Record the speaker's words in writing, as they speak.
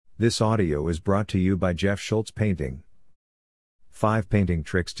This audio is brought to you by Jeff Schultz Painting. 5 painting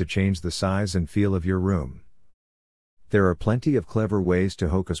tricks to change the size and feel of your room. There are plenty of clever ways to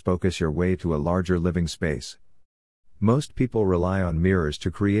hocus pocus your way to a larger living space. Most people rely on mirrors to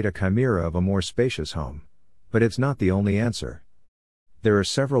create a chimera of a more spacious home. But it's not the only answer. There are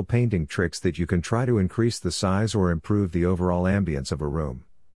several painting tricks that you can try to increase the size or improve the overall ambience of a room.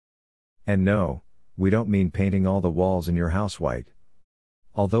 And no, we don't mean painting all the walls in your house white.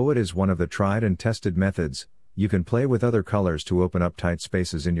 Although it is one of the tried and tested methods, you can play with other colors to open up tight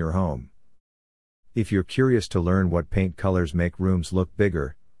spaces in your home. If you're curious to learn what paint colors make rooms look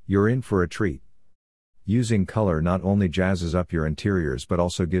bigger, you're in for a treat. Using color not only jazzes up your interiors but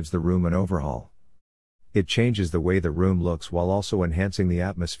also gives the room an overhaul. It changes the way the room looks while also enhancing the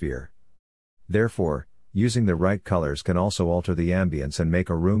atmosphere. Therefore, using the right colors can also alter the ambience and make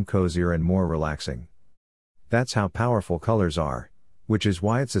a room cozier and more relaxing. That's how powerful colors are. Which is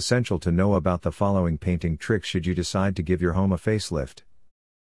why it's essential to know about the following painting tricks should you decide to give your home a facelift.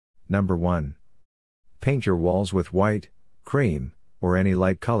 Number 1. Paint your walls with white, cream, or any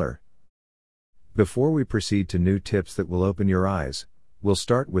light color. Before we proceed to new tips that will open your eyes, we'll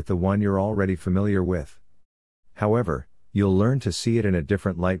start with the one you're already familiar with. However, you'll learn to see it in a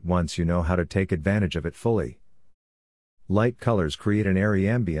different light once you know how to take advantage of it fully. Light colors create an airy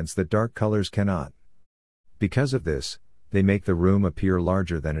ambience that dark colors cannot. Because of this, they make the room appear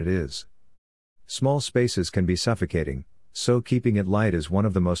larger than it is. Small spaces can be suffocating, so keeping it light is one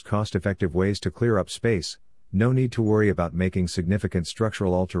of the most cost-effective ways to clear up space. No need to worry about making significant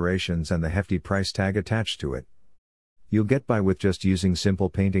structural alterations and the hefty price tag attached to it. You'll get by with just using simple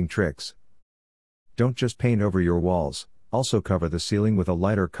painting tricks. Don't just paint over your walls, also cover the ceiling with a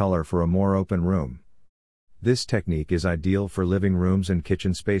lighter color for a more open room. This technique is ideal for living rooms and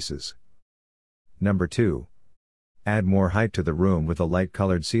kitchen spaces. Number 2. Add more height to the room with a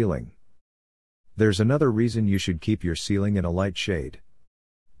light-colored ceiling. There's another reason you should keep your ceiling in a light shade.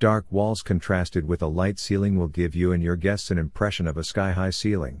 Dark walls contrasted with a light ceiling will give you and your guests an impression of a sky-high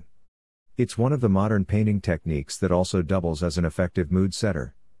ceiling. It's one of the modern painting techniques that also doubles as an effective mood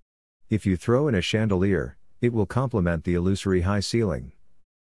setter. If you throw in a chandelier, it will complement the illusory high ceiling.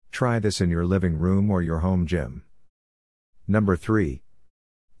 Try this in your living room or your home gym. Number 3.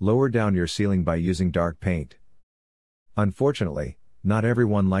 Lower down your ceiling by using dark paint. Unfortunately, not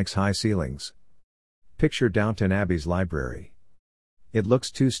everyone likes high ceilings. Picture Downton Abbey's library. It looks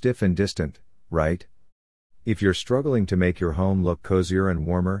too stiff and distant, right? If you're struggling to make your home look cozier and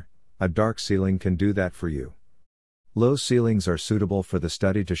warmer, a dark ceiling can do that for you. Low ceilings are suitable for the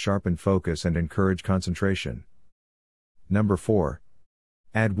study to sharpen focus and encourage concentration. Number 4.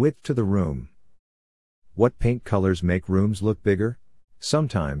 Add width to the room. What paint colors make rooms look bigger?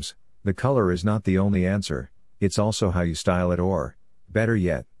 Sometimes, the color is not the only answer. It's also how you style it or, better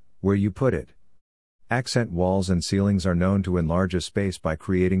yet, where you put it. Accent walls and ceilings are known to enlarge a space by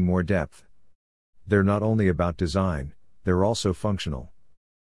creating more depth. They're not only about design, they're also functional.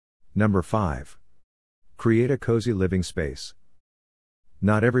 Number 5. Create a cozy living space.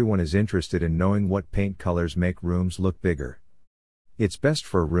 Not everyone is interested in knowing what paint colors make rooms look bigger. It's best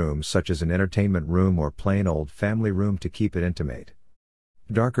for rooms such as an entertainment room or plain old family room to keep it intimate.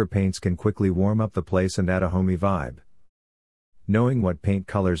 Darker paints can quickly warm up the place and add a homey vibe. Knowing what paint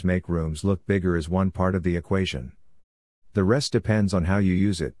colors make rooms look bigger is one part of the equation. The rest depends on how you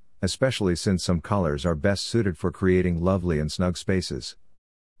use it, especially since some colors are best suited for creating lovely and snug spaces.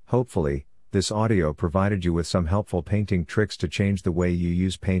 Hopefully, this audio provided you with some helpful painting tricks to change the way you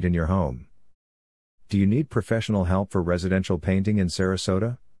use paint in your home. Do you need professional help for residential painting in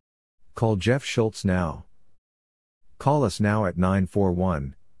Sarasota? Call Jeff Schultz now. Call us now at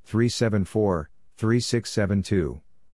 941-374-3672.